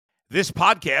This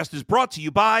podcast is brought to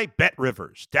you by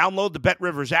BetRivers. Download the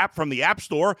BetRivers app from the App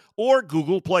Store or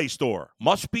Google Play Store.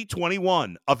 Must be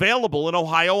 21. Available in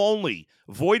Ohio only.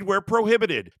 Void where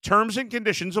prohibited. Terms and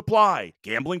conditions apply.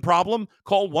 Gambling problem?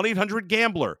 Call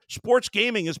 1-800-GAMBLER. Sports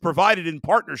gaming is provided in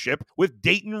partnership with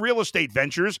Dayton Real Estate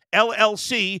Ventures,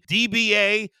 LLC,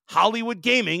 DBA, Hollywood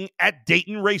Gaming at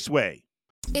Dayton Raceway.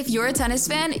 If you're a tennis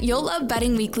fan, you'll love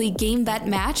Betting Weekly Game Bet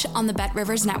Match on the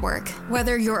BetRivers Network.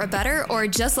 Whether you're a bettor or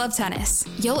just love tennis,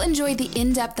 you'll enjoy the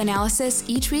in-depth analysis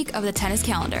each week of the tennis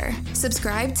calendar.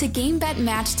 Subscribe to Game Bet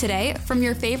Match today from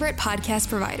your favorite podcast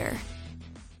provider.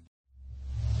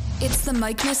 It's the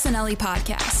Mike Missanelli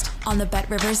Podcast on the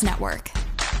BetRivers Network.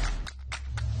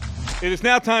 It is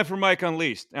now time for Mike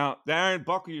Unleashed. Now, Darren,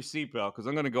 buckle your seatbelt because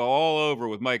I'm going to go all over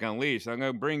with Mike Unleashed. I'm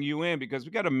going to bring you in because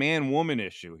we got a man-woman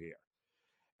issue here.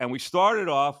 And we started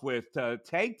off with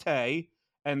Tay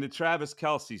and the Travis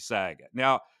Kelce saga.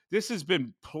 Now, this has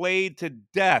been played to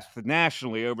death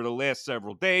nationally over the last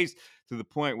several days to the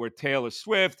point where Taylor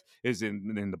Swift is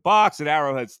in the box at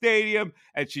Arrowhead Stadium,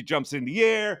 and she jumps in the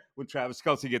air when Travis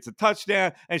Kelce gets a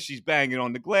touchdown, and she's banging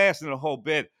on the glass and a whole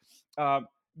bit.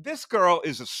 This girl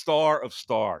is a star of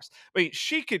stars. I mean,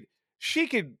 she could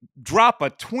drop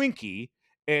a Twinkie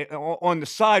on the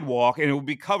sidewalk, and it will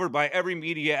be covered by every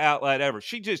media outlet ever.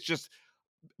 She just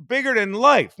bigger than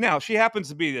life. Now, she happens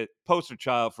to be the poster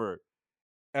child for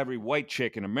every white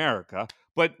chick in America,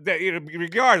 but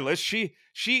regardless, she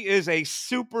is a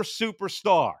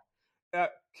superstar.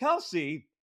 Kelce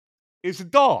is a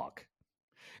dog.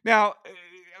 Now,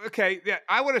 okay,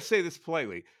 I want to say this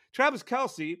politely. Travis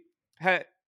Kelce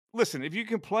listen, if you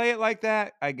can play it like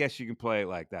that, I guess you can play it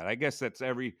like that. I guess that's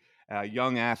every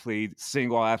young athlete,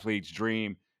 single athlete's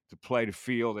dream, to play the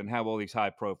field and have all these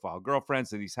high-profile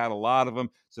girlfriends, and he's had a lot of them.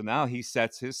 So now he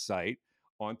sets his sight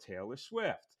on Taylor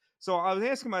Swift. So I was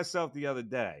asking myself the other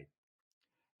day,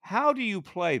 how do you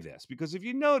play this? Because if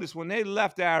you notice, when they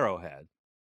left Arrowhead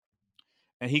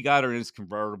and he got her in his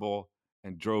convertible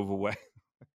and drove away,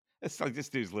 it's like this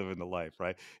dude's living the life,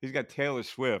 right? He's got Taylor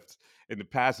Swift in the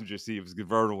passenger seat of his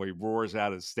convertible. He roars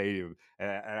out of the stadium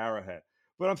at Arrowhead.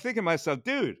 But I'm thinking to myself,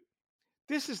 dude,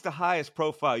 this is the highest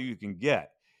profile you can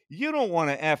get. You don't want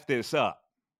to F this up.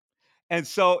 And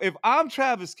so if I'm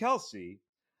Travis Kelce,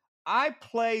 I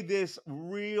play this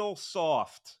real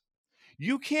soft.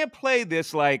 You can't play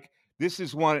this like this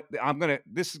is going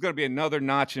to be another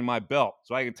notch in my belt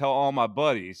so I can tell all my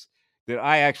buddies that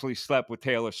I actually slept with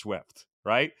Taylor Swift,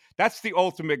 right? That's the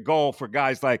ultimate goal for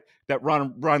guys like that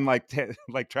run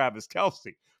like Travis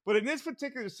Kelce. But in this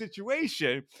particular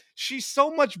situation, she's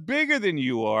so much bigger than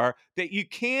you are that you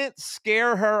can't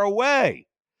scare her away.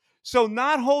 So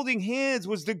not holding hands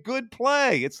was the good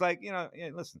play. It's like,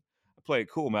 hey, listen, I play it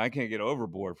cool, man. I can't get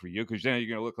overboard for you because then you're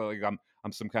going to look like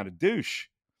I'm some kind of douche.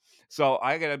 So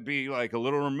I got to be like a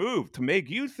little removed to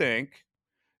make you think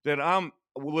that I'm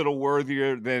a little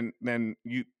worthier than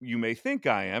you may think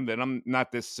I am, that I'm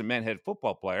not this cement head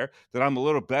football player, that I'm a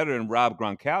little better than Rob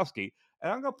Gronkowski.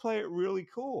 And I'm going to play it really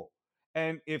cool.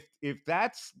 And if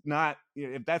that's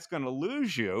going to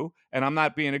lose you and I'm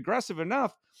not being aggressive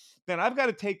enough, then I've got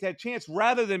to take that chance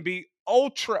rather than be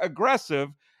ultra aggressive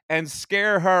and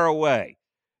scare her away.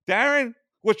 Darren,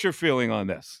 what's your feeling on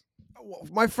this?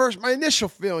 My initial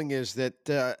feeling is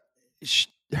that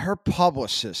her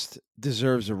publicist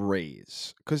deserves a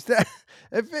raise, because that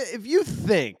if you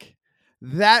think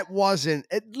that wasn't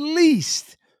at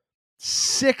least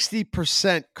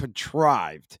 60%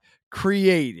 contrived,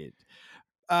 created,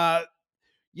 that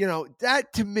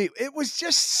to me, it was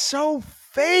just so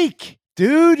fake,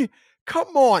 dude.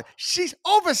 Come on.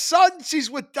 All of a sudden,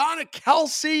 she's with Donna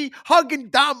Kelce,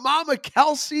 hugging Mama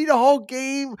Kelce the whole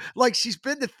game. Like she's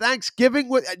been to Thanksgiving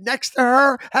next to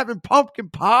her, having pumpkin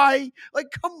pie. Like,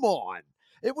 come on.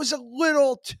 It was a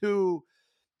little too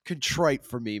contrite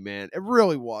for me, man. It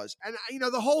really was. And,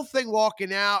 the whole thing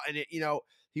walking out and,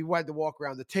 he had to walk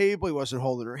around the table. He wasn't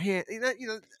holding her hand. I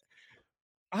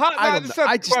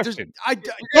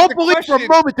don't believe for a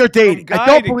moment they're dating. I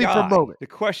don't believe for a moment. The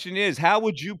question is, how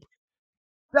would you...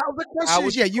 The question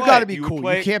is, you got to be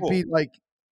cool. You can't be like,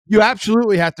 you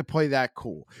absolutely have to play that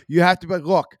cool. You have to be like,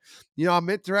 look, I'm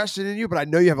interested in you, but I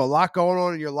know you have a lot going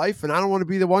on in your life, and I don't want to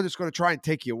be the one that's going to try and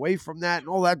take you away from that and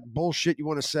all that bullshit you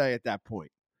want to say at that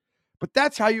point. But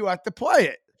that's how you have to play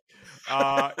it.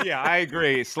 Yeah, I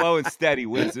agree. Slow and steady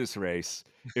wins this race.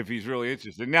 if he's really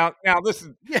interested. Now,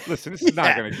 listen, this is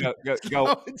not going to go. So It's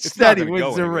not instead, he going to go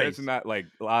wins the anywhere. race. It's not like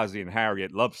Ozzy and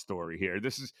Harriet love story here.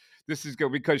 This is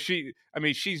good because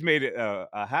she's made it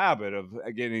a habit of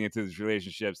getting into these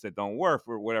relationships that don't work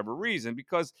for whatever reason,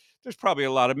 because there's probably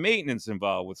a lot of maintenance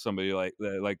involved with somebody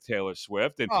like Taylor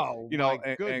Swift, and Oh my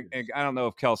and goodness! I don't know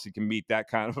if Kelsey can meet that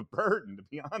kind of a burden, to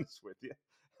be honest with you,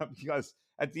 because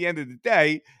at the end of the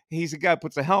day, he's a guy who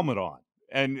puts a helmet on,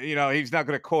 and he's not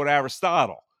going to quote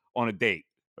Aristotle on a date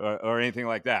or anything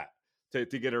like that to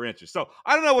get her interest. So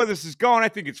I don't know where this is going. I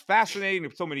think it's fascinating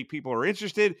if so many people are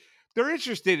interested. They're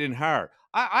interested in her.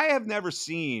 I have never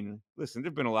seen, listen,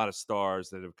 there've been a lot of stars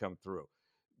that have come through.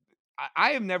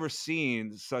 I have never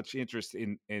seen such interest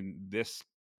in this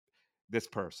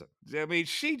person. I mean,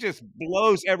 she just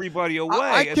blows everybody I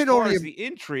away as can far only as the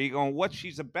intrigue on what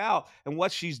she's about and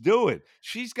what she's doing.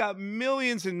 She's got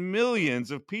millions and millions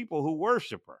of people who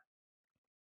worship her.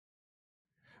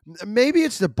 maybe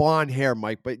it's the blonde hair,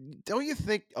 Mike, but don't you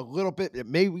think a little bit that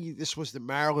maybe this was the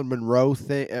Marilyn Monroe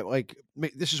thing?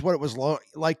 This is what it was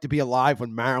like to be alive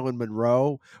when Marilyn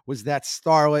Monroe was that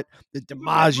starlet that But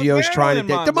DiMaggio's trying to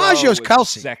Marilyn date. Monroe DiMaggio's was a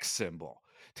Kelsey. sex symbol.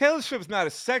 Taylor Swift's not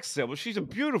a sex symbol. She's a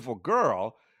beautiful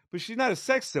girl, but she's not a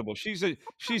sex symbol. She's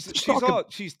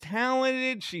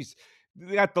talented. She's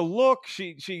got the look.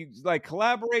 She like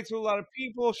collaborates with a lot of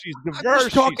people. She's I'm diverse.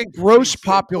 just talking gross she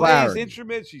popularity. plays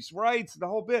instruments. She writes the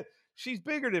whole bit. She's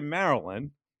bigger than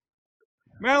Marilyn.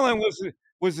 Marilyn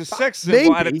was a sex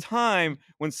symbol at a Maybe. time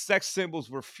when sex symbols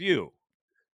were few.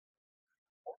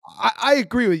 I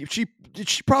agree with you.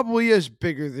 She probably is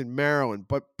bigger than Marilyn,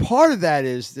 but part of that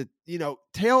is that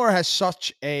Taylor has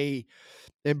such a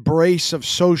embrace of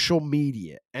social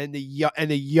media and the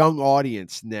young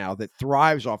audience now that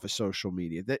thrives off of social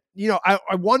media. That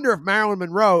I wonder if Marilyn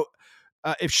Monroe,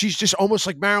 if she's just almost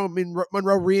like Marilyn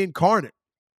Monroe reincarnate.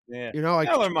 Yeah, Like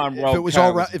Marilyn Monroe if it was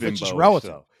kind of if it's just bimbo-ish, relative.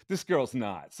 though. This girl's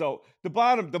not. So the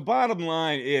bottom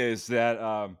line is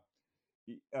that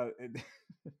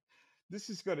this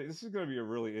is gonna be a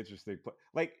really interesting.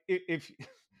 Like if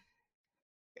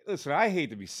listen, I hate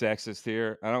to be sexist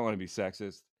here. I don't want to be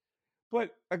sexist,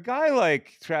 but a guy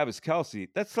like Travis Kelce,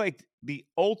 that's like the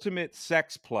ultimate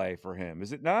sex play for him,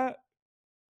 is it not?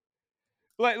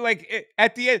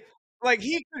 At the end, like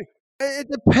he could. It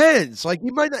depends. Like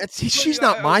you might not. She's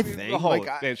not my thing. Hold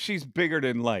it, man. She's bigger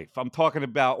than life. I'm talking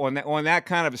about on that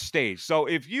kind of a stage. So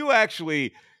if you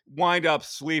actually wind up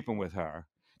sleeping with her,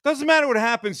 doesn't matter what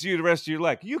happens to you the rest of your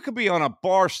life. You could be on a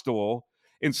bar stool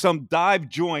in some dive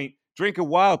joint, drinking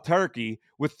wild turkey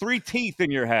with 3 teeth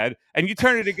in your head, and you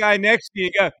turn to the guy next to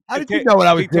you. And go, How did you know what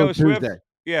I was doing Swift? Tuesday?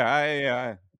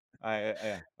 Yeah,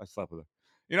 I slept with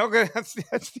her. That's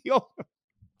the old.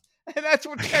 And that's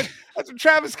what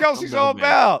Travis Kelce's all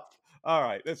about. All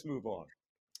right, let's move on.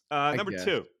 Number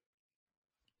 2.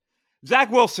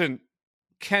 Zach Wilson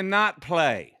cannot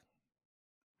play.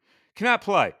 Cannot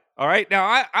play. All right.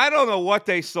 Now, I don't know what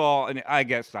they saw, and I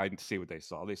guess I didn't see what they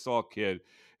saw. They saw a kid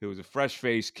who was a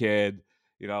fresh-faced kid,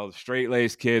 the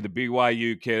straight-laced kid, the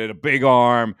BYU kid, a big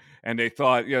arm, and they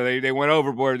thought, they went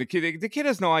overboard. The kid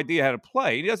has no idea how to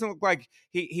play. He doesn't look like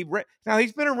now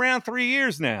he's been around 3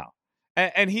 years now.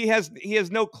 And he has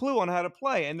no clue on how to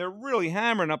play, and they're really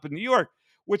hammering up in New York,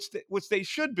 which they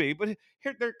should be. But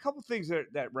here there are a couple things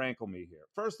that rankle me here.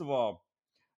 First of all,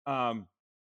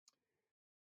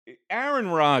 Aaron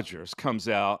Rodgers comes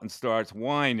out and starts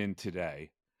whining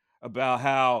today about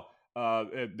how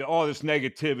all this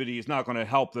negativity is not going to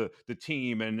help the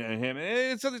team and him.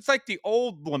 And it's like the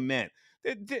old lament,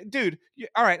 dude.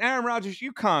 All right, Aaron Rodgers,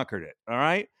 you conquered it. All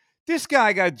right, this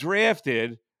guy got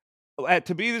drafted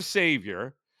to be the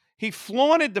savior. He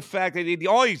flaunted the fact that he had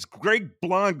all these great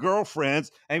blonde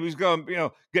girlfriends, and he was going,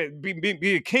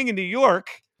 be a king in New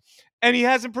York, and he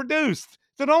hasn't produced.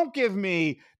 So don't give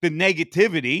me the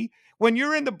negativity. When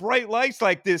you're in the bright lights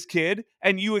like this kid,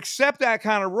 and you accept that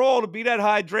kind of role to be that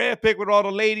high draft pick with all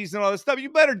the ladies and all this stuff, you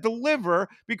better deliver,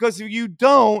 because if you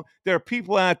don't, there are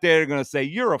people out there that are going to say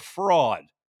you're a fraud.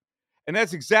 And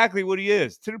that's exactly what he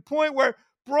is, to the point where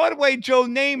Broadway Joe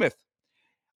Namath,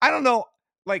 I don't know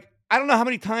how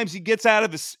many times he gets out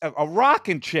of a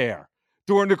rocking chair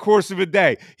during the course of a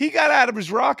day. He got out of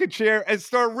his rocking chair and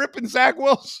started ripping Zach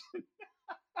Wilson.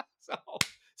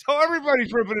 so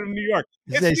everybody's ripping him in New York.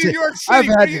 It's New York City. I've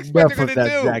what had do you expect they're going to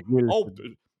do? Zach Oh,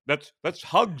 let's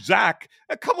hug Zach.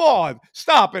 Come on,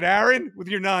 stop it, Aaron, with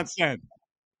your nonsense.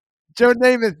 Joe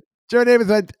Namath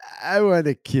went, I want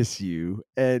to kiss you,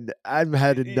 and I've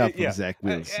had enough of Zach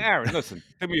Wilson. Aaron, listen,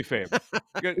 do me a favor.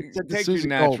 Take your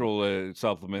natural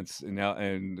supplements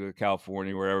in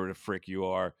California, wherever the frick you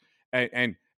are,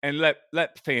 and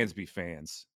let fans be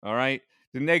fans, all right?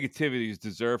 the negativity is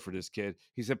deserved for this kid.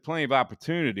 He's had plenty of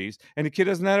opportunities, and the kid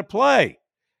doesn't know how to play.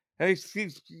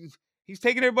 He's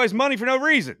taking everybody's money for no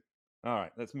reason. All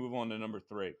right, let's move on to number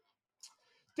 3.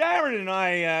 Darren and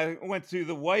I went to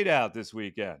the whiteout this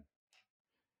weekend.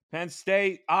 Penn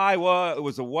State, Iowa. It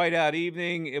was a whiteout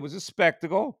evening. It was a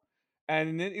spectacle.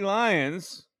 And the Nittany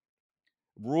Lions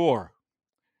roar.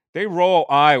 They roll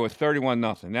Iowa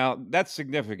 31-0. Now, that's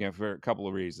significant for a couple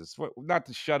of reasons. Not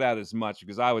to shut out as much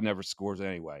because Iowa never scores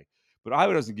anyway. But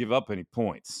Iowa doesn't give up any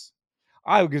points.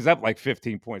 Iowa gives up like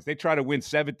 15 points. They try to win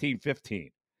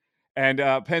 17-15.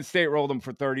 And Penn State rolled them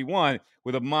for 31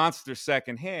 with a monster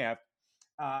second half.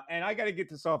 And I got to get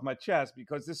this off my chest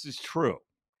because this is true.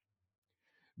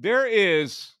 There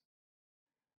is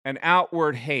an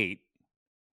outward hate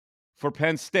for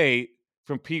Penn State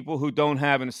from people who don't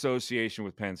have an association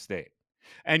with Penn State.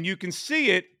 And you can see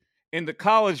it in the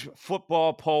college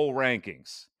football poll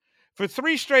rankings. For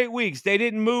 3 straight weeks, they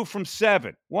didn't move from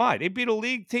 7. Why? They beat a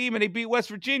league team and they beat West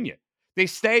Virginia. They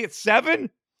stay at 7.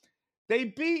 They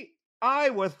beat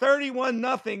Iowa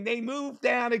 31-0. They moved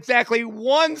down exactly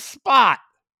 1 spot.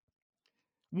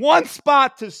 1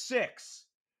 spot to 6.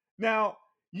 Now,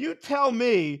 you tell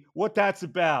me what that's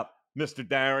about, Mr.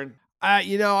 Darren.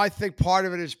 I think part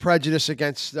of it is prejudice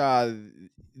against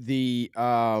the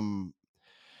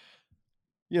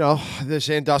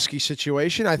Sandusky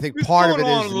situation. I think part of it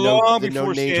is the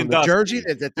no names on the jersey.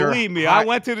 Believe me, I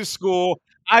went to the school.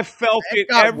 I felt it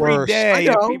every day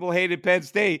that people hated Penn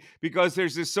State because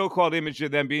there's this so-called image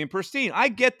of them being pristine. I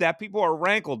get that. People are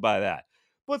rankled by that.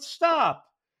 But stop.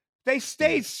 They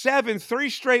stayed 7 3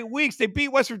 straight weeks. They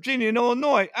beat West Virginia and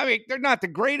Illinois. I mean, they're not the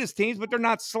greatest teams, but they're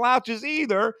not slouches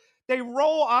either. They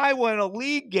roll Iowa in a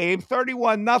league game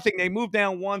 31-0. They move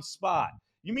down 1 spot.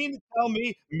 You mean to tell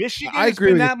me Michigan has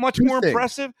been that much more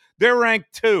impressive? They're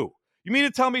ranked 2. You mean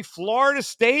to tell me Florida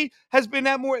State has been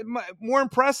that more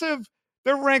impressive?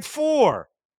 They're ranked 4.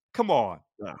 Come on.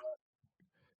 Yeah.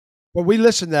 Well, we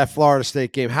listened to that Florida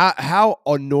State game. How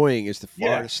annoying is the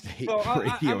Florida State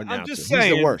radio announcer? I'm just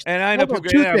saying. He's the worst. And I know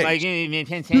people are like,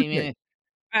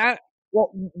 well,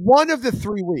 one of the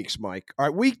 3 weeks, Mike. All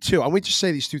right, week 2. I want to just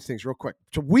say these 2 things real quick.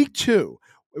 So week 2,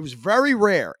 it was very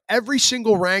rare. Every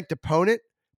single ranked opponent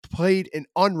played an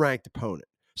unranked opponent.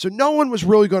 So no one was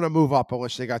really going to move up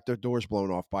unless they got their doors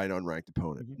blown off by an unranked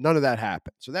opponent. None of that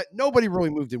happened. So that nobody really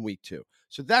moved in week 2.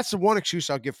 So that's the one excuse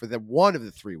I'll give for the one of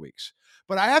the 3 weeks.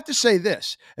 But I have to say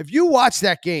this. If you watch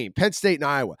that game, Penn State and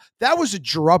Iowa, that was a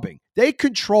drubbing. They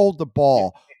controlled the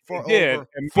ball for over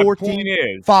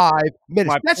 45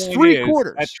 minutes. That's 3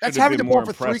 quarters. That's having the ball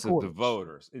for 3 quarters. To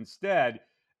voters. Instead,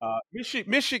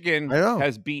 Michigan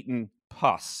has beaten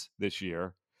Puss this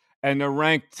year, and they're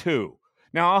ranked 2.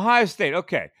 Now, Ohio State,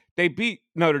 okay, they beat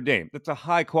Notre Dame. That's a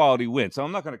high-quality win. So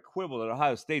I'm not going to quibble that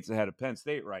Ohio State's ahead of Penn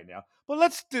State right now. But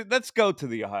let's go to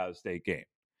the Ohio State game.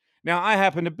 Now, I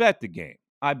happen to bet the game.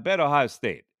 I bet Ohio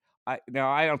State. I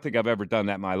don't think I've ever done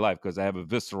that in my life because I have a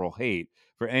visceral hate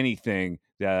for anything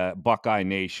Buckeye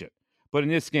Nation. But in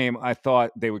this game, I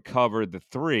thought they would cover the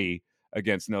 3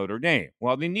 against Notre Dame.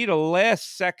 Well, they need a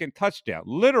last-second touchdown,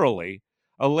 literally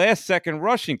a last-second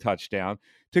rushing touchdown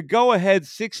to go ahead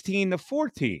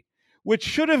 16-14, which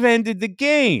should have ended the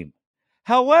game.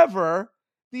 However,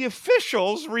 the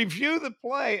officials review the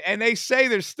play, and they say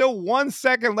there's still 1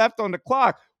 second left on the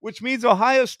clock, which means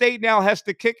Ohio State now has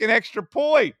to kick an extra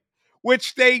point,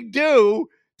 which they do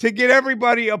to get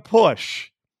everybody a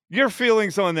push. Your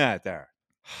feelings on that there?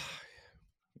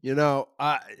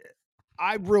 I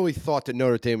really thought that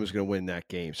Notre Dame was going to win that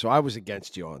game, so I was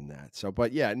against you on that. So,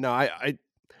 but yeah, no,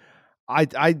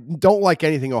 I don't like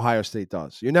anything Ohio State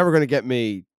does. You're never going to get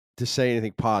me to say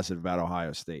anything positive about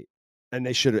Ohio State, and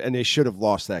they should have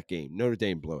lost that game. Notre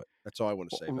Dame blew it. That's all I want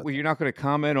to say. Well, you're not going to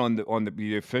comment on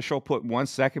the official put 1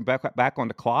 second back on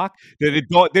the clock. Did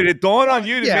it dawn on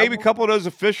you that maybe a couple of those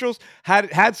officials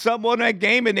had something on that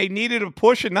game and they needed a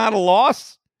push and not a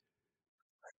loss?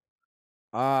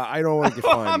 I don't want to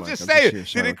define. I'm just saying.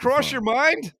 Did it cross your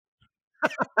mind?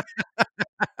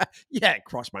 Yeah, it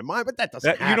crossed my mind, but that doesn't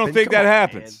happen. You don't think that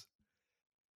happens? Man.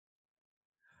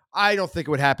 I don't think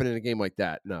it would happen in a game like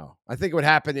that. No, I think it would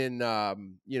happen in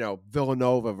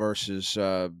Villanova versus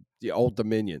the Old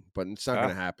Dominion, but it's not going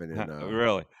to happen in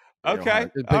really. Okay,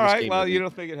 all right. Well, you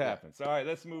don't think it happens. All right,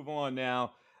 let's move on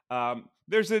now.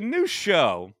 There's a new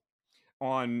show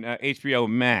on HBO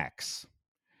Max,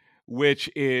 which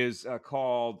is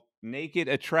called Naked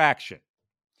Attraction,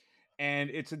 and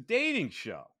it's a dating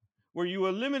show where you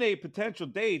eliminate potential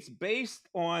dates based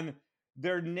on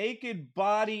their naked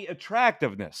body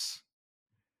attractiveness.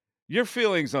 Your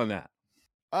feelings on that?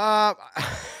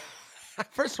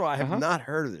 First of all, I have not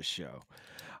heard of this show.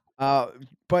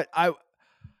 But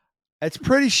it's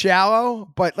pretty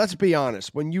shallow, but let's be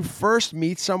honest. When you first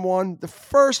meet someone, the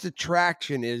first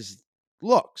attraction is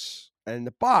looks and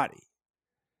the body.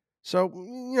 So,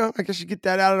 I guess you get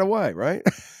that out of the way, right?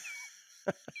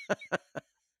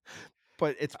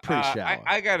 But it's pretty shallow.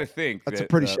 I got to think. That's a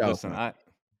pretty shallow listen, thing.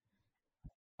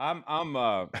 I'm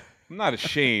not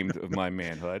ashamed of my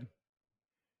manhood.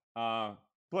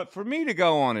 But for me to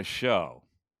go on a show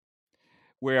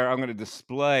where I'm going to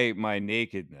display my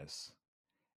nakedness,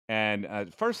 and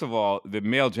first of all, the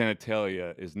male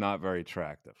genitalia is not very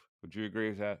attractive. Would you agree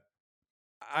with that?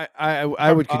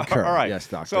 I would concur. All right. Yes,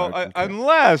 doctor. So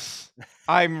unless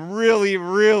I'm really,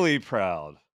 really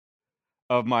proud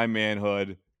of my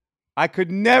manhood, I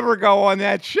could never go on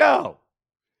that show.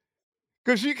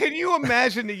 Because can you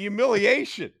imagine the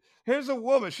humiliation? Here's a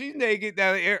woman. She's naked.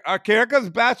 Now, here comes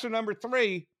bachelor number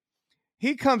 3.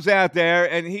 He comes out there,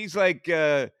 and he's like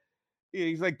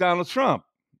Donald Trump.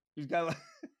 He's got like...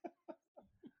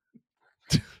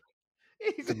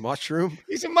 he's a mushroom.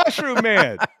 He's a mushroom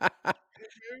man.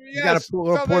 You got a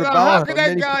little portobello. How could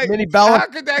that guy? Mini Bella? How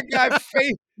could that guy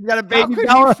face? You got a baby Bella?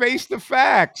 Bella? He face the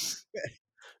facts?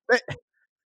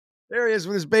 There he is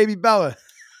with his baby Bella.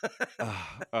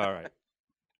 All right.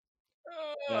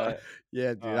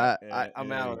 Yeah, dude.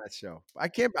 I'm out on that show. I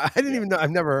can't. I didn't even know.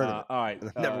 I've never heard of it. All right.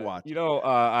 I've never watched.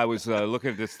 I was looking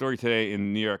at this story today in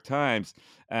the New York Times,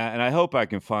 and I hope I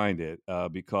can find it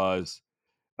because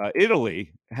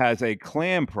Italy has a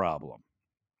clam problem.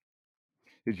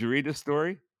 Did you read this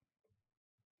story?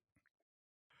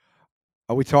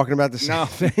 Are we talking about the same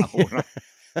thing?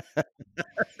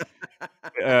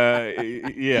 No,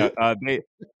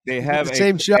 they have the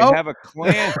same show. They have a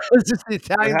clam. Is this the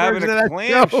Italian version of that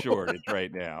clam show? shortage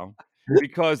right now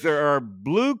because there are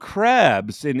blue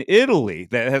crabs in Italy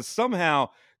that has somehow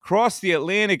crossed the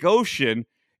Atlantic Ocean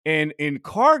in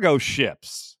cargo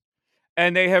ships,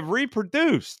 and they have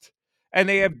reproduced. And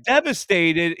they have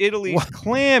devastated Italy's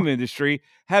clam industry,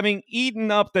 having eaten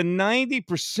up the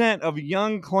 90% of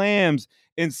young clams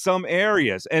in some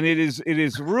areas. And it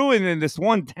is ruining this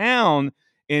one town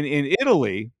in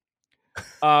Italy,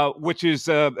 which is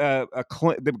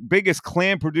the biggest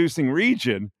clam-producing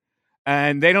region,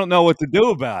 and they don't know what to do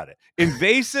about it.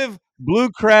 Invasive blue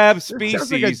crab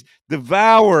species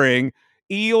devouring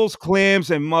eels,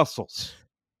 clams, and mussels.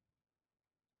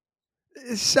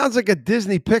 It sounds like a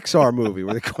Disney Pixar movie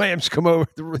where the clams come over,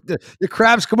 the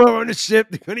crabs come over on the ship.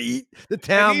 They're going to eat the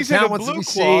town. These the town are the wants blue to be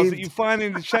claws saved. that you find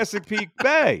in the Chesapeake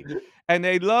Bay, and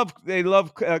they love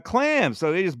clams.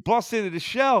 So they just bust into the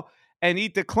shell and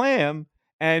eat the clam,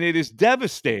 and it is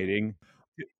devastating.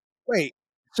 Wait,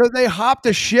 so they hopped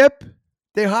a ship?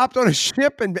 They hopped on a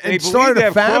ship and started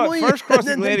a family? First crossed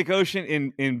the Atlantic Ocean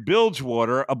in bilge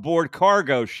water aboard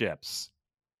cargo ships.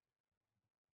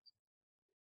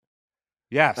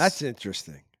 Yes. That's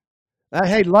interesting.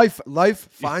 Hey, life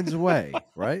finds a way,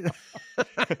 right?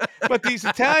 But these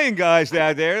Italian guys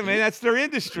down there, I mean, that's their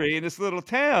industry in this little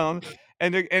town,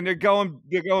 and they're going.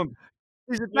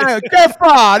 He's Italian. Che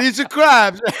fa? These are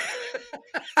crabs.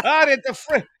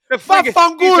 The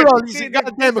Vaffanculo, these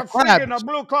goddamn crabs.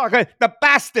 Blue claw, the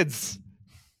bastards.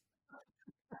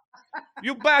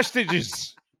 You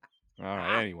bastards. All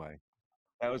right, anyway.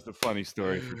 That was the funny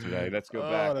story for today. Let's go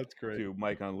back to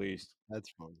Mike Unleashed.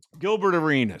 That's funny. Gilbert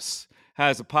Arenas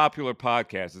has a popular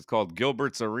podcast. It's called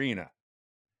Gilbert's Arena.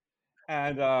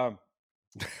 And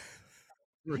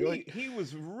Really? he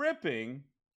was ripping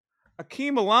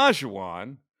Akeem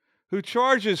Olajuwon, who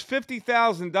charges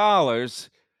 $50,000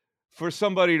 for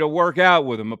somebody to work out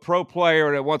with him, a pro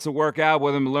player that wants to work out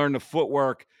with him and learn the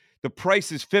footwork. The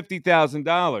price is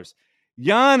 $50,000.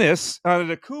 Giannis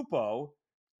Antetokounmpo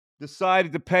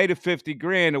decided to pay the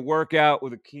 $50,000 to work out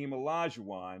with Akeem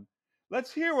Olajuwon.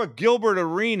 Let's hear what Gilbert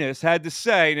Arenas had to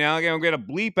say. Now, again, I'm going to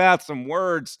bleep out some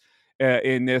words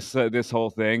in this whole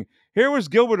thing. Here was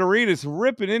Gilbert Arenas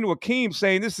ripping into Akeem,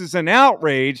 saying this is an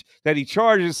outrage that he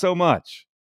charges so much.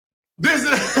 This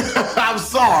is, I'm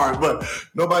sorry, but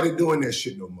nobody doing that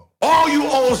shit no more. All you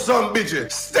old son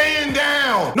bitches, staying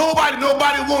down. Nobody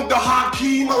want the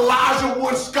Hakeem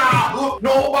Olajuwon skyhook.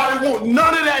 Nobody want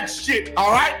none of that shit,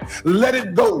 all right? Let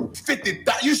it go.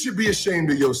 50,000, you should be ashamed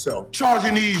of yourself.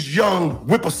 Charging these young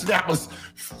whippersnappers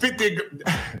 50,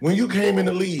 when you came in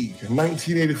the league in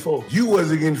 1984, you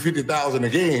wasn't getting 50,000 a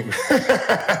game.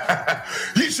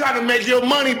 You trying to make your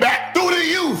money back through the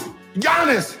youth.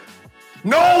 Giannis,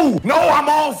 No, I'm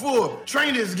all for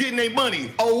trainers getting their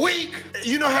money. A week?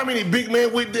 You know how many big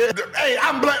men with there? Hey,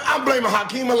 I'm blaming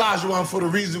Hakeem Olajuwon for the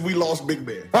reason we lost big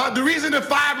men. The reason the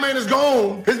 5 man is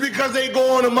gone is because they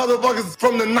go on the motherfuckers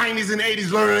from the 90s and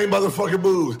 80s learning they motherfucking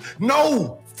moves.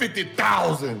 No,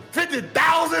 50,000.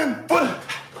 50,000? Brooke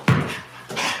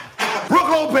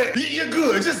Lopez, you're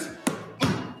good. Just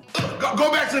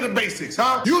go back to the basics,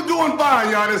 huh? You doing fine,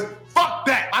 Giannis. Fuck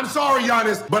that. I'm sorry,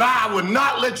 Giannis, but I would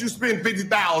not let you spend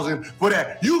 50,000 for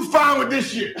that. You fine with this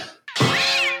shit.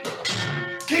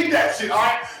 Keep that shit, all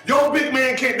right? Your big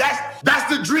man can't.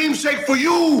 That's the dream shake for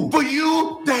you. For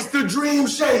you, that's the dream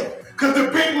shake. Because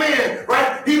the big man,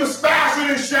 right, he was faster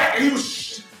than Shaq, and he was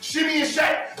shimmying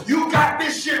Shaq. You got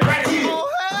this shit right here. Oh,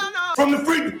 hell no. From the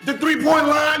three-point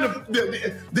line,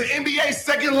 the NBA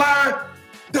second line,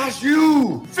 that's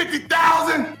you.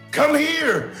 50,000, come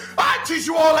here. I teach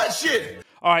you all that shit.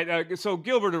 All right, so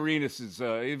Gilbert Arenas is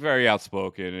very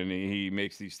outspoken, and he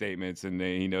makes these statements, and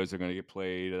he knows they're going to get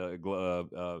played.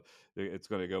 It's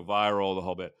going to go viral, the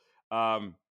whole bit.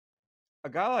 A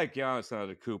guy like Giannis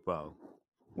Antetokounmpo,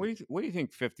 what do you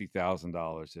think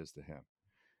 $50,000 is to him?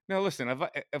 Now, listen,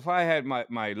 if I had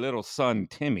my little son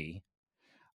Timmy,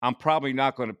 I'm probably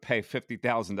not going to pay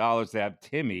 $50,000 to have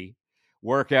Timmy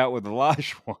work out with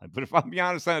Olajuwon. But if I'm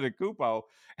Giannis Antetokounmpo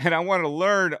and I want to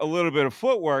learn a little bit of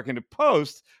footwork in the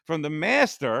post from the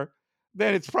master,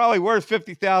 then it's probably worth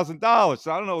 $50,000.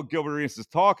 So I don't know what Gilbert Arenas is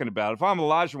talking about. If I'm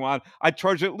Olajuwon, I'd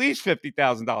charge at least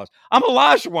 $50,000. I'm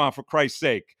Olajuwon, for Christ's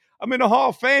sake. I'm in the Hall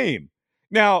of Fame.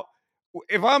 Now,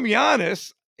 if I'm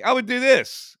Giannis, I would do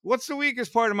this. What's the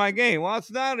weakest part of my game? Well,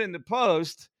 it's not in the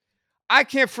post. I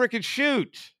can't freaking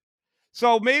shoot.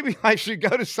 So maybe I should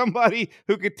go to somebody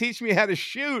who could teach me how to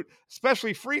shoot,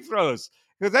 especially free throws,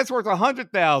 because that's worth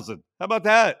 $100,000. How about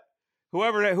that?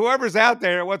 Whoever's out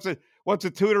there wants to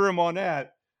tutor him on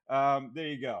that. There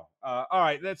you go. All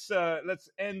right, let's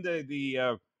end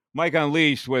the Mike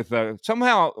Unleashed with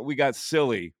somehow we got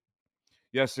silly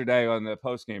yesterday on the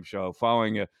postgame show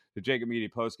following the Jacob Media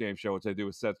postgame show, which I do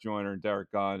with Seth Joyner and Derek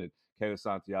Gunn and Kayla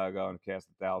Santiago and Cast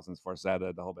of Thousands,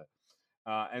 Farsada, the whole bit.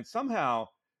 And somehow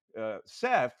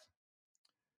Seth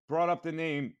brought up the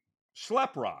name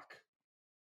Schleprock.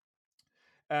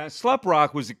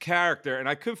 Schleprock was a character, and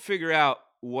I couldn't figure out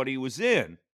what he was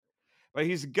in. But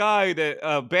he's a guy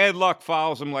that bad luck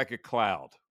follows him like a cloud.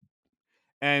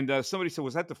 And somebody said,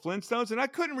 was that the Flintstones? And I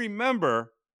couldn't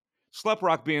remember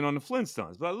Schleprock being on the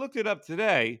Flintstones. But I looked it up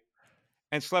today,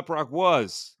 and Schleprock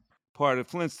was part of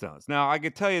the Flintstones. Now, I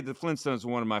can tell you the Flintstones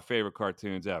were one of my favorite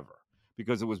cartoons ever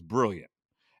because it was brilliant.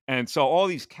 And so all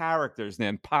these characters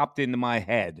then popped into my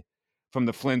head from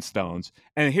the Flintstones.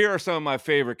 And here are some of my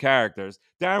favorite characters.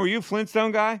 Darren, were you a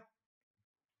Flintstone guy?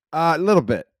 A little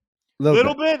bit.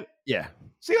 Little bit? Yeah.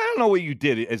 See, I don't know what you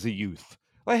did as a youth.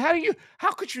 Like,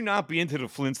 how could you not be into the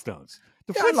Flintstones?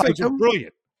 The Flintstones were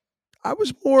brilliant. I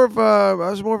was more of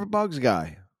a Bugs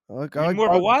guy. I like more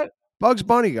of a what? Bugs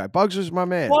Bunny guy. Bugs was my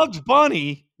man. Bugs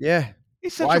Bunny? Yeah.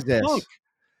 He's such a punk.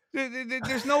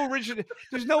 There's no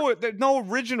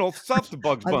original stuff to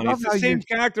Bugs Bunny. It's the same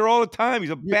character all the time.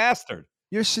 He's a bastard.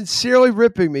 You're sincerely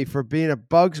ripping me for being a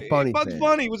Bugs Bunny fan. Bugs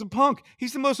Bunny was a punk.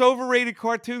 He's the most overrated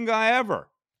cartoon guy ever.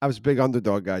 I was a big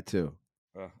Underdog guy too.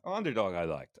 Underdog I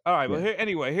liked. All right, well,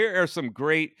 here are some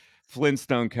great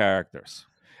Flintstone characters.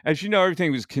 As you know,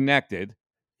 everything was connected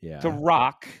to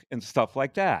rock and stuff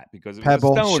like that because it was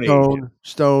Pebble,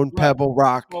 Stone, Pebble,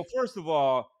 Rock. Well, first of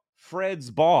all,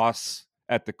 Fred's boss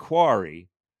at the quarry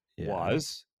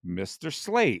was Mr.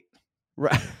 Slate.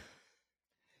 Right.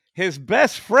 His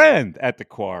best friend at the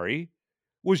quarry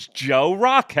was Joe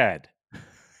Rockhead.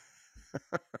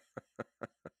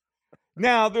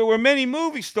 Now, there were many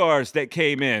movie stars that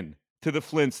came in to the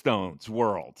Flintstones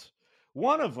world.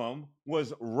 One of them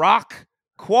was Rock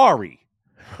Quarry.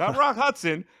 Not Rock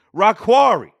Hudson, Rock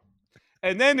Quarry.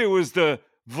 And then there was the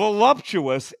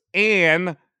voluptuous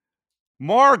Anne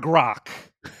Margrock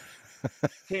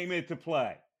came into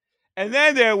play. And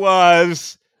then there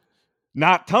was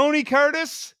not Tony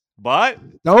Curtis, but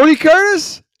Tony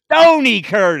Curtis? Tony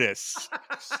Curtis.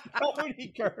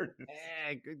 Tony Curtis.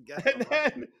 Yeah, good guy. And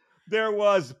then there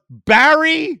was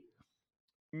Barry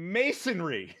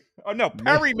Masonry. Oh, no,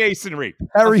 Perry Masonry.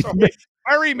 Perry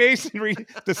Masonry,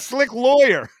 the slick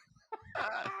lawyer.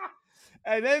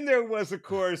 And then there was, of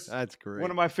course, that's great, one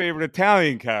of my favorite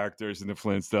Italian characters in the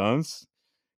Flintstones,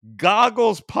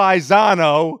 Goggles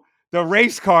Paisano, the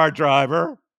race car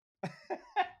driver.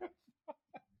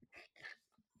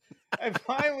 And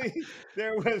finally,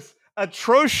 there was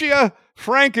Atrocia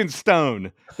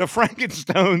Frankenstone, the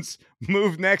Frankenstone's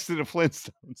moved next to the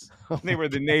Flintstones. They were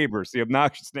the neighbors, the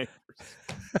obnoxious neighbors.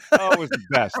 Oh, it was the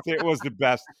best. It was the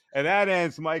best. And that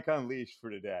ends Mike Unleashed for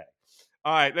today.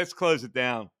 All right, let's close it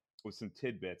down with some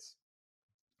tidbits.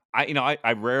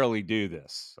 I rarely do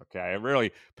this. Okay, I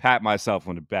rarely pat myself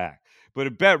on the back. But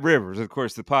at Bet Rivers, of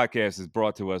course, the podcast is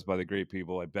brought to us by the great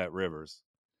people at Bet Rivers.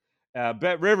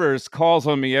 Bet Rivers calls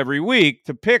on me every week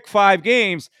to pick 5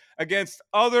 games against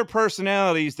other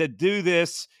personalities that do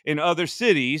this in other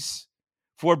cities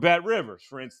for Bet Rivers.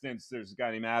 For instance, there's a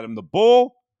guy named Adam the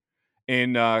Bull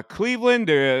in Cleveland.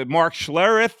 Mark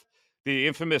Schlereth, the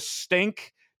infamous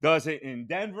Stink, does it in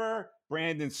Denver.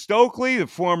 Brandon Stokely, the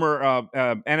former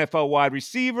NFL wide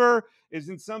receiver, is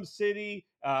in some city.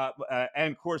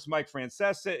 And, of course, Mike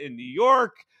Francesa in New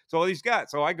York. So all these guys.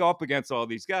 So I go up against all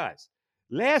these guys.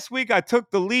 Last week, I took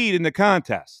the lead in the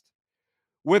contest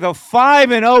with a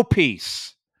 5-0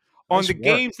 piece on the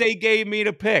games they gave me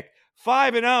to pick.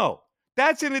 5-0.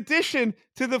 That's in addition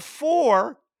to the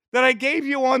 4 that I gave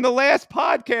you on the last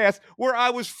podcast where I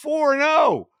was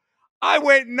 4-0. I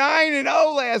went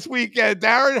 9-0 last weekend,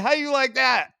 Darren. How you like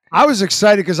that? I was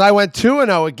excited because I went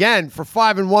 2-0 again for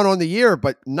 5-1 on the year,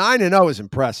 but 9-0 is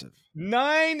impressive.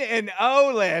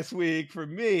 9-0 last week for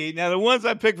me. Now, the ones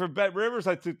I picked for Bet Rivers,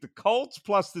 I took the Colts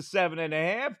plus the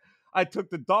 7.5. I took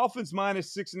the Dolphins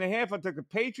minus 6.5. I took the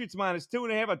Patriots minus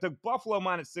 2.5. I took Buffalo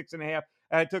minus 6.5.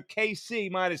 And I took KC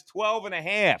minus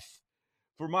 12.5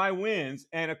 for my wins.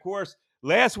 And, of course,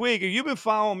 last week, if you've been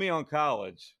following me on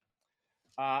college,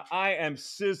 I am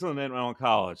sizzling it on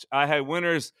college. I had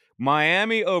winners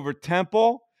Miami over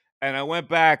Temple, and I went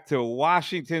back to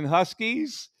Washington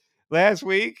Huskies last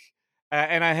week.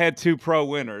 And I had 2 pro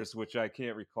winners, which I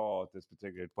can't recall at this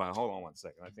particular point. Hold on one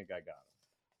second. I think I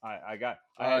got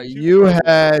them. You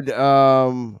had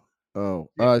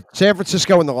San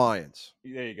Francisco and the Lions.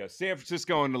 There you go. San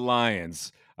Francisco and the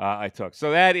Lions I took.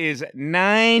 So that is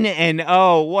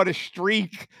 9-0. What a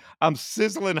streak. I'm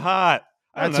sizzling hot.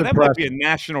 I don't know. That might be a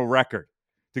national record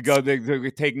to go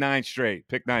to take 9 straight,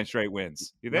 pick 9 straight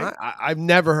wins. You think? I've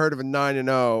never heard of a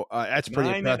 9-0. That's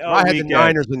pretty impressive. I had the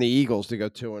Niners and the Eagles to go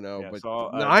 2-0, but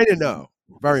 9-0.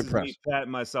 Very impressive.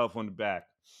 Patting myself on the back.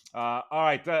 All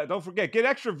right. Don't forget, get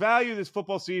extra value this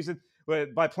football season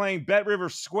by playing Bet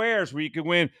Rivers Squares, where you can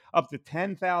win up to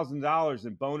 $10,000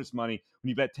 in bonus money when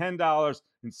you bet $10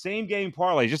 in same game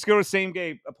parlay. Just go to same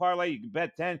game parlay. You can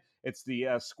bet 10. It's the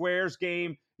Squares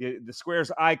game. The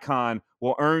Squares icon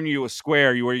will earn you a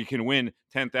square where you can win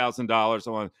 $10,000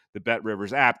 on the Bet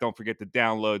Rivers app. Don't forget to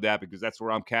download that because that's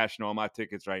where I'm cashing all my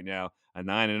tickets right now. A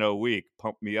 9-0 week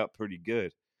pumped me up pretty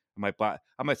good. I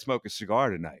might smoke a cigar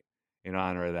tonight in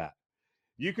honor of that.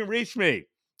 You can reach me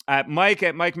at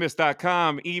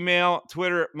mike@mikemiss.com, email,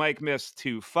 Twitter,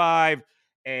 MikeMiss25,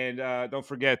 and don't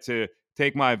forget to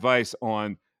take my advice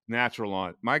on Natural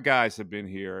Lawn. My guys have been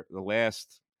here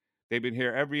they've been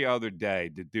here every other day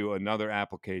to do another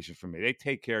application for me. They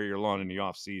take care of your lawn in the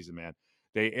off season, man.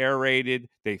 They aerated,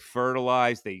 they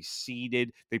fertilized, they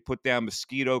seeded, they put down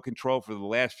mosquito control for the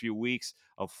last few weeks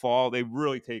of fall. They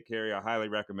really take care of you. I highly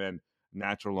recommend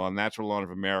Natural Lawn, Natural Lawn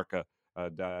of America. Go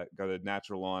to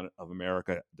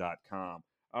naturallawnofamerica.com.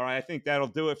 All right, I think that'll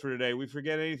do it for today. We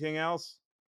forget anything else?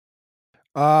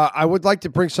 I would like to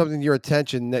bring something to your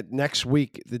attention that next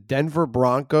week, the Denver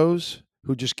Broncos,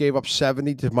 who just gave up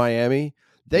 70 to Miami,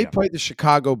 they play the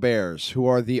Chicago Bears, who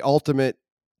are the ultimate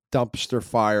dumpster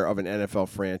fire of an NFL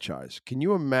franchise. Can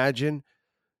you imagine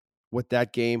what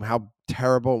that game, how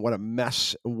terrible, what a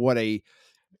mess, what a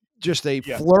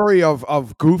flurry of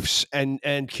goofs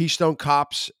and Keystone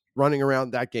Cops running around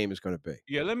that game is going to be?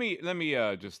 Yeah, let me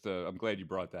just I'm glad you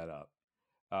brought that up.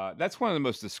 That's one of the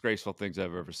most disgraceful things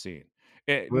I've ever seen.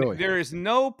 Really? There is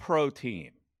no pro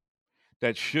team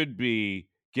that should be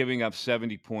giving up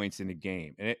 70 points in a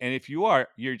game. And if you are,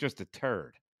 you're just a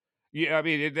turd. Yeah, I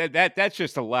mean, that's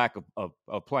just a lack of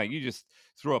playing. You just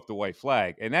throw up the white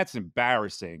flag. And that's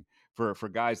embarrassing for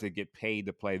guys that get paid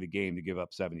to play the game to give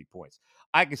up 70 points.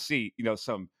 I can see,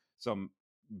 some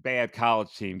bad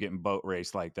college team getting boat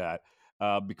raced like that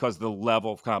because of the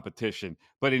level of competition.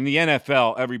 But in the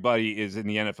NFL, everybody is in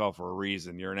the NFL for a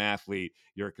reason. You're an athlete.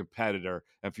 You're a competitor.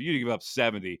 And for you to give up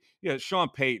 70, Sean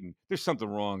Payton, there's something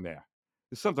wrong there.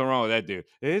 There's something wrong with that dude.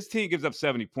 If his team gives up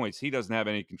 70 points, he doesn't have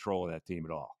any control of that team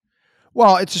at all.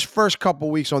 Well, it's his first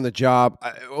couple weeks on the job,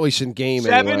 at least in game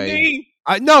 70? Anyway.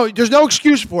 No, there's no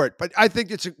excuse for it, but I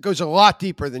think it goes a lot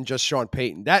deeper than just Sean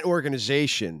Payton. That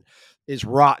organization is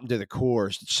rotten to the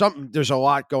core. There's a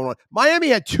lot going on. Miami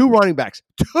had 2 running backs,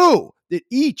 2 that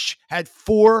each had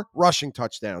 4 rushing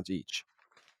touchdowns each.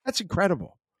 That's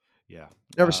incredible. Yeah.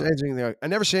 Never say anything like I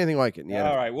never say anything like it.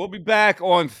 All right. We'll be back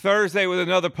on Thursday with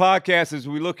another podcast as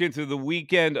we look into the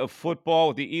weekend of football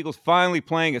with the Eagles finally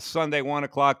playing a Sunday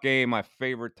 1:00 game, my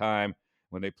favorite time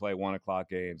when they play 1:00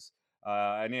 games.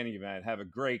 In any event, have a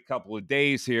great couple of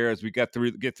days here as we get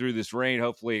through this rain.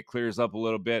 Hopefully it clears up a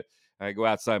little bit. I go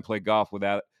outside and play golf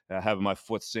without having my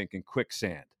foot sink in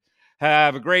quicksand.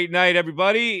 Have a great night,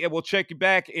 everybody. And we'll check you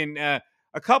back in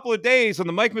a couple of days on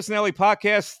the Mike Missanelli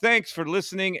podcast. Thanks for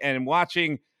listening and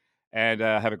watching, and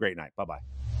have a great night. Bye-bye.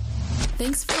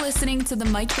 Thanks for listening to the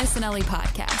Mike Missanelli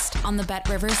podcast on the Bet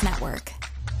Rivers Network.